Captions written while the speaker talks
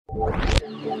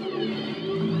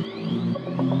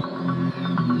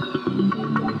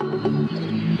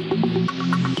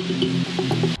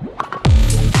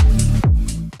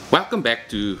Welcome back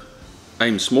to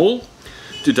Aim Small.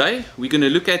 Today we're going to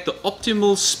look at the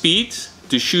optimal speed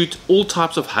to shoot all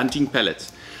types of hunting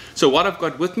pellets. So what I've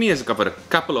got with me is I've got a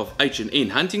couple of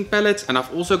H&N hunting pellets, and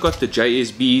I've also got the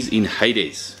JSBs in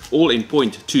Hades, all in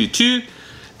 .22.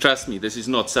 Trust me, this is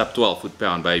not sub 12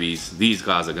 foot-pound babies. These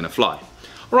guys are going to fly.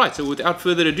 Alright, so without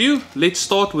further ado, let's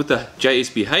start with the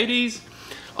JSB Hades.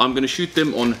 I'm going to shoot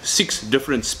them on 6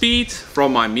 different speeds,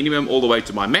 from my minimum all the way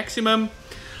to my maximum.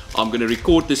 I'm going to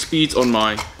record the speeds on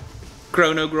my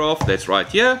chronograph, that's right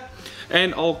here,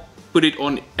 and I'll put it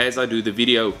on as I do the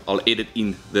video. I'll edit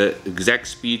in the exact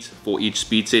speeds for each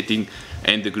speed setting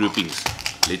and the groupings.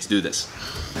 Let's do this.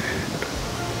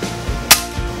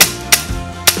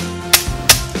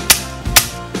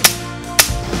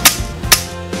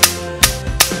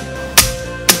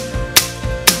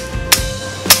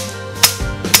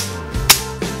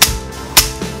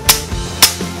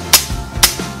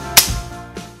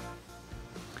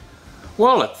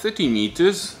 Well, at 30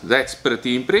 meters, that's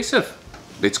pretty impressive.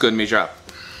 Let's go and measure up.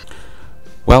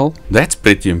 Well, that's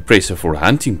pretty impressive for a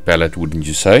hunting pellet, wouldn't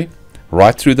you say?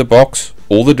 Right through the box,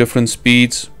 all the different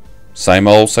speeds, same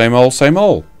old, same old, same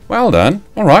old. Well done.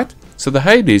 Alright, so the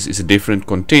Hades is a different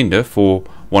contender for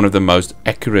one of the most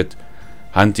accurate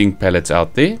hunting pellets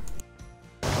out there.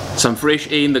 Some fresh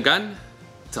air in the gun,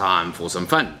 time for some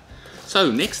fun.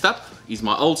 So next up is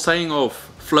my old saying of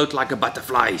float like a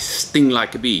butterfly, sting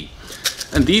like a bee.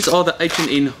 And these are the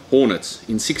H&N Hornets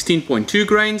in 16.2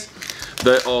 grains.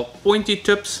 They are pointy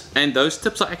tips, and those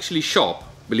tips are actually sharp,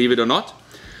 believe it or not.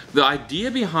 The idea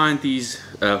behind these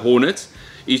Hornets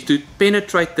is to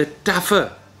penetrate the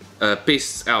tougher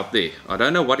pests out there. I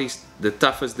don't know what is the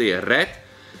toughest there, a rat,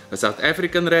 a South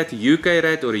African rat, a UK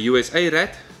rat, or a USA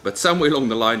rat, but somewhere along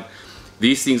the line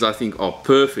these things I think are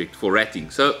perfect for ratting.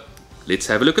 So let's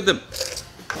have a look at them.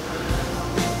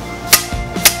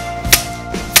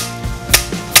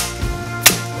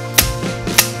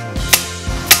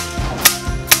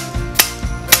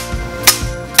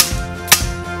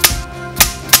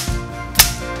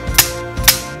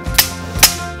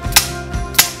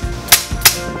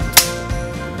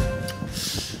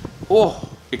 Oh,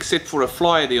 except for a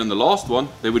flyer there on the last one,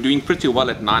 they were doing pretty well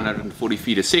at 940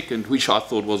 feet a second, which I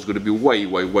thought was going to be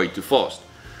way too fast.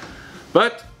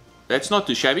 But that's not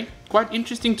too shabby. Quite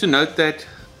interesting to note that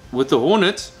with the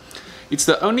Hornets, it's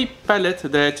the only pellet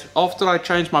that after I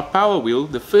change my power wheel,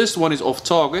 the first one is off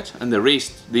target and the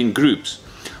rest then groups.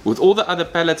 With all the other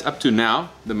pellets up to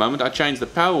now, the moment I changed the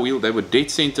power wheel, they were dead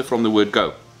center from the word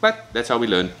go. But that's how we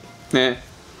learn. Yeah.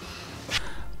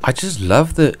 I just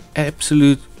love the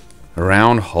absolute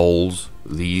round holes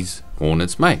these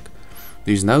Hornets make.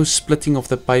 There's no splitting of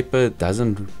the paper, it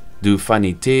doesn't do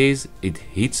funny tears, it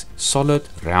hits solid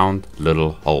round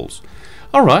little holes.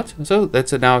 Alright, so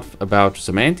that's enough about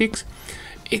semantics.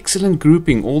 Excellent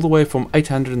grouping all the way from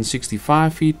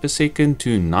 865 feet per second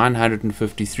to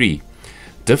 953.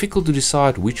 Difficult to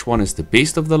decide which one is the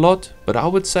best of the lot, but I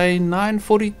would say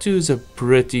 942 is a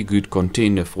pretty good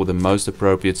contender for the most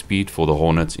appropriate speed for the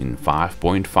Hornets in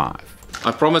 5.5.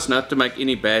 I promise not to make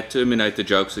any bad Terminator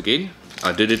jokes again.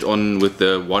 I did it on with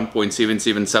the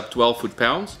 1.77 sub 12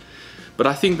 foot-pounds, but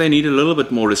I think they need a little bit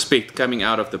more respect coming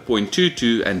out of the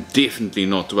 .22 and definitely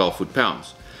not 12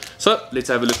 foot-pounds. So let's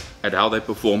have a look at how they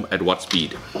perform at what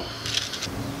speed.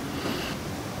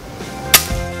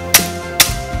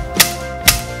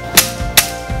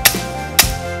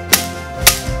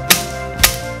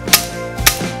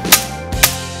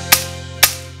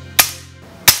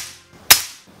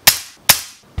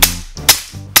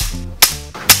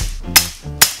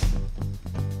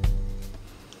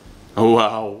 Oh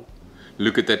wow,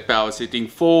 look at that power setting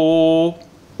 4.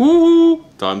 Woo!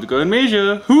 Time to go and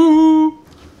measure. Woo!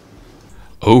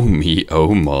 Oh me,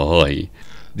 oh my.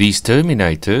 These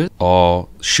Terminators are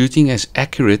shooting as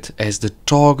accurate as the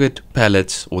target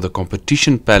pellets or the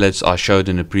competition pellets I showed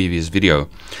in a previous video.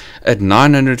 At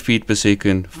 900 feet per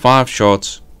second, 5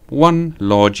 shots, 1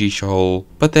 largish hole,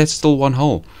 but that's still 1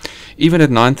 hole. Even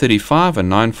at 935 and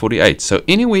 948, so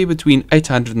anywhere between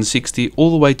 860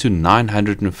 all the way to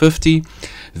 950,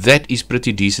 that is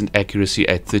pretty decent accuracy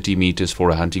at 30 meters for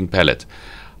a hunting pellet.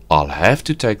 I'll have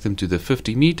to take them to the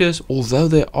 50 meters, although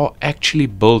they are actually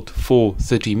built for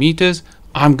 30 meters.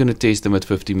 I'm going to test them at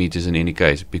 50 meters in any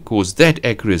case, because that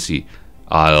accuracy,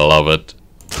 I love it.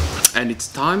 And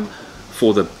it's time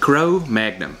for the Crow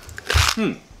Magnum.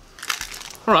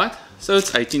 Alright, so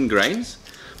it's 18 grains.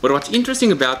 But what's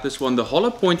interesting about this one, the hollow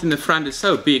point in the front is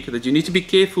so big that you need to be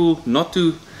careful not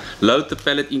to load the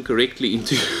pellet incorrectly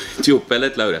into your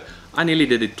pellet loader. I nearly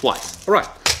did it twice. Alright,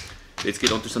 let's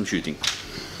get on to some shooting.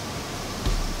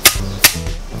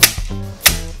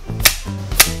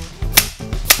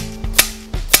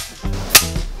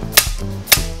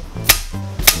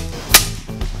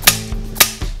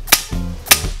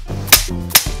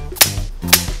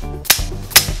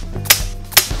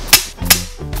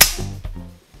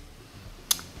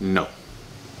 No.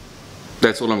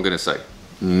 That's all I'm going to say.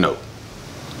 No.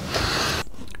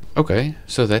 Okay,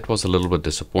 so that was a little bit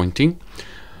disappointing.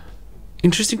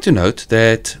 Interesting to note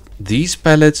that these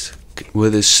pellets were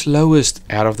the slowest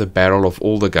out of the barrel of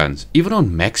all the guns. Even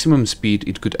on maximum speed,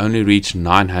 it could only reach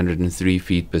 903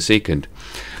 feet per second.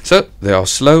 So they are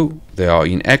slow, they are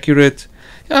inaccurate.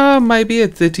 Maybe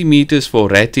at 30 meters for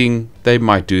ratting, they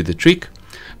might do the trick.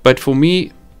 But for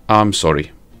me, I'm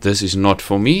sorry. This is not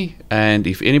for me. And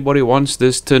if anybody wants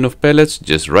this tin of pellets,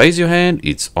 just raise your hand.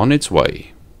 It's on its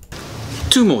way.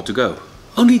 2 more to go.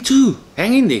 Only 2.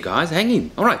 Hang in there, guys. Hang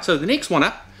in. Alright, so the next one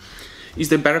up is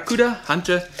the Baracuda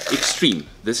Hunter Extreme.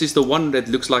 This is the one that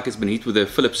looks like it's been hit with a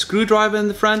Phillips screwdriver in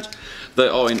the front. They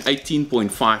are in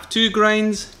 18.52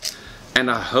 grains.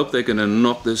 And I hope they're going to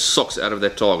knock the socks out of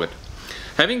that target.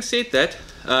 Having said that,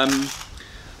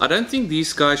 I don't think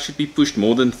these guys should be pushed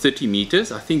more than 30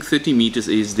 meters. I think 30 meters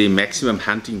is their maximum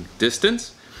hunting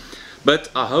distance. But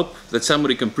I hope that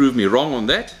somebody can prove me wrong on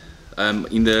that.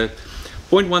 In the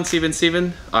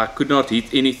 .177, I could not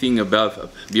hit anything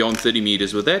beyond 30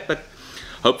 meters with that. But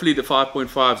hopefully the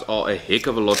 5.5s are a heck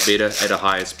of a lot better at a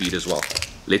higher speed as well.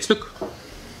 Let's look.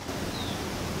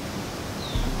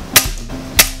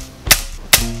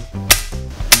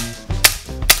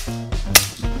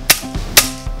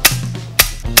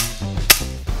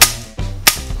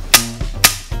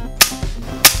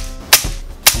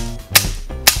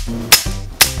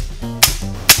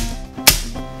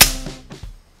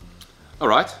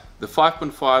 Alright, the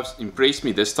 5.5s impressed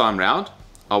me this time round.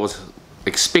 I was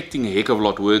expecting a heck of a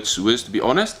lot worse to be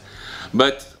honest,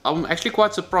 but I'm actually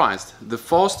quite surprised. The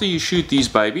faster you shoot these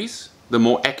babies, the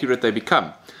more accurate they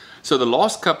become. So the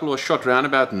last couple were shot around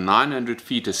about 900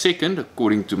 feet a second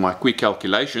according to my quick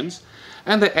calculations,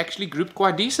 and they actually grouped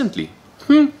quite decently.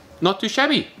 Not too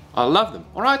shabby. I love them.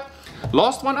 Alright,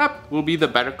 last one up will be the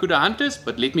Barracuda Hunters,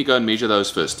 but let me go and measure those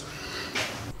first.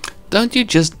 Don't you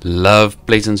just love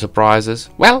pleasant surprises?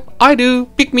 Well, I do.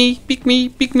 Pick me, pick me,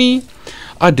 pick me.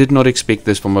 I did not expect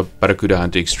this from a Baracuda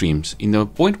Hunter Extremes. In the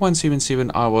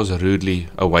 .177, I was rudely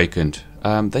awakened.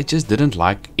 They just didn't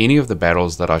like any of the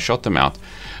barrels that I shot them out.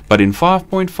 But in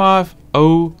 5.5,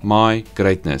 oh my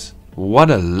greatness.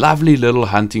 What a lovely little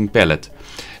hunting pellet.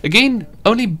 Again,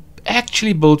 only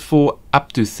actually built for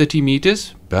up to 30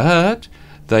 meters, but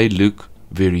they look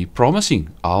very promising.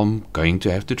 I'm going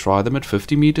to have to try them at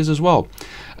 50 meters as well.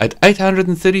 At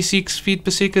 836 feet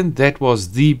per second, that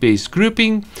was the best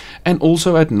grouping, and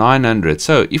also at 900.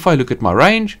 So if I look at my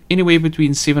range, anywhere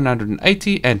between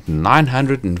 780 and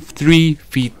 903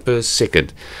 feet per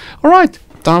second. Alright,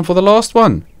 time for the last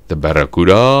one, the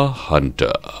Barracuda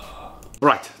Hunter.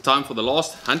 Right, time for the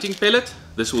last hunting pellet.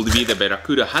 This will be the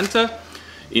Barracuda Hunter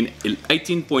in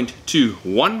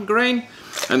 18.21 grain,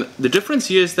 and the difference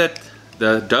here is that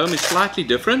the dome is slightly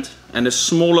different and a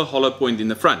smaller hollow point in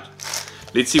the front.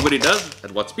 Let's see what it does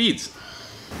at what speeds.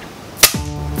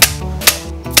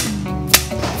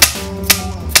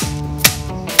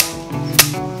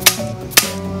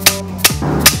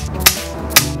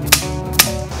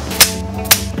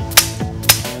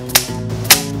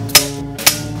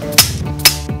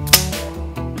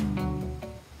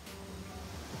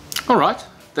 Alright,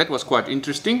 that was quite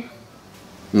interesting.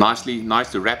 Nice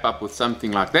to wrap up with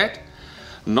something like that.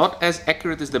 Not as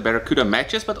accurate as the Barracuda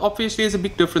matches, but obviously there's a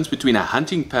big difference between a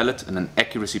hunting pellet and an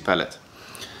accuracy pellet.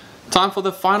 Time for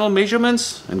the final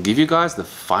measurements and give you guys the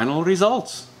final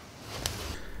results.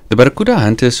 The Barracuda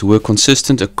Hunters were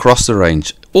consistent across the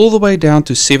range, all the way down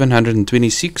to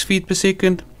 726 feet per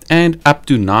second and up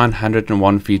to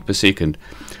 901 feet per second.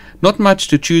 Not much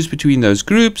to choose between those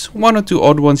groups, one or two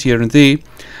odd ones here and there,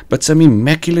 but some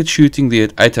immaculate shooting there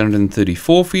at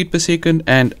 834 feet per second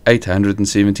and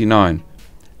 879.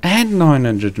 And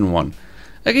 901.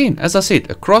 Again, as I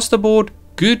said, across the board,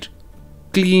 good,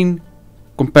 clean,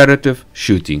 comparative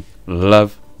shooting.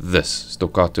 Love this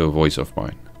staccato voice of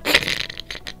mine.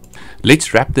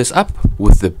 Let's wrap this up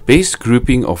with the best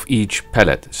grouping of each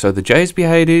pellet. So the JSB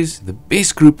Hades, the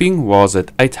best grouping was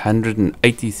at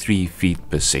 883 feet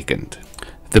per second.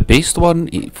 The best one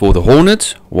for the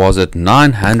Hornets was at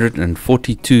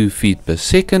 942 feet per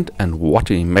second, and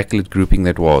what an immaculate grouping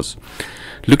that was.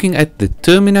 Looking at the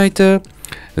Terminator,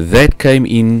 that came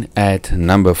in at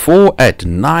number 4 at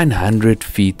 900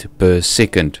 feet per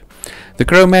second. The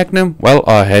Crow Magnum, well,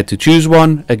 I had to choose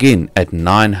one, again at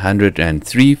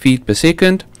 903 feet per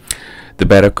second. The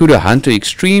Barracuda Hunter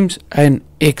Extremes, an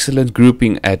excellent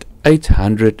grouping at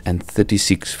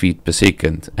 836 feet per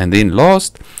second. And then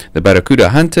last, the Barracuda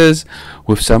Hunters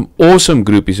with some awesome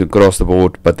groupies across the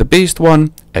board, but the best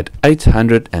one at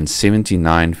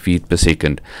 879 feet per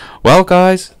second. Well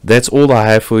guys, that's all I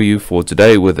have for you for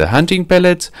today with the hunting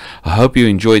pellets. I hope you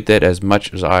enjoyed that as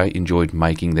much as I enjoyed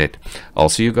making that. I'll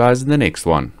see you guys in the next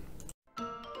one.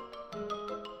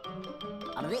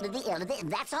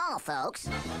 That's all, folks.